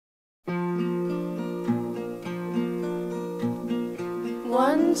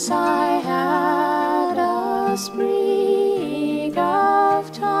Once I had a sprig of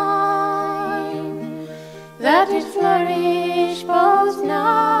thyme that did flourish both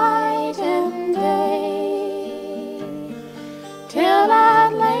night and day, till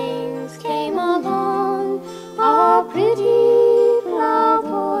at length came along a pretty brown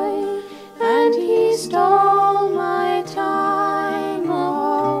boy, and he stole my thyme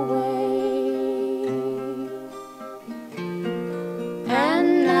away.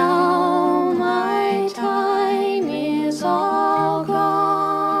 And now my thyme is all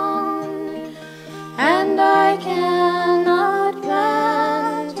gone, and I cannot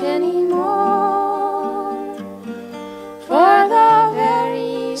plant any more, for the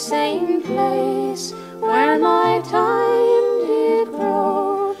very same place where my thyme did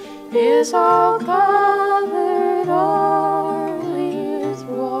grow is all covered o'er with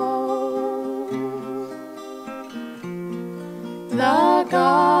woe. The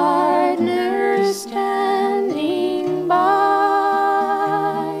gardener standing by,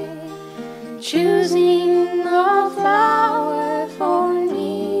 choosing a flower for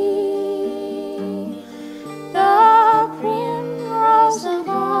me, the primrose, the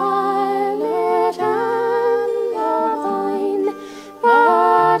violet, and the vine,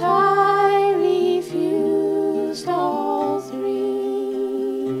 but I refused all three.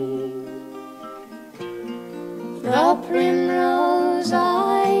 The primrose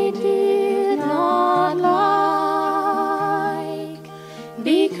I did not like,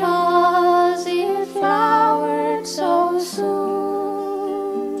 because it flowered so soon.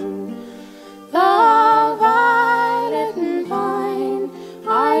 The violet and vine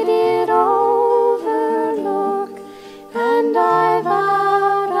I did overlook, and I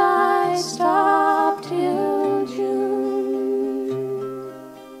vowed I'd stop till June.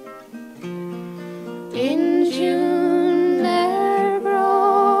 In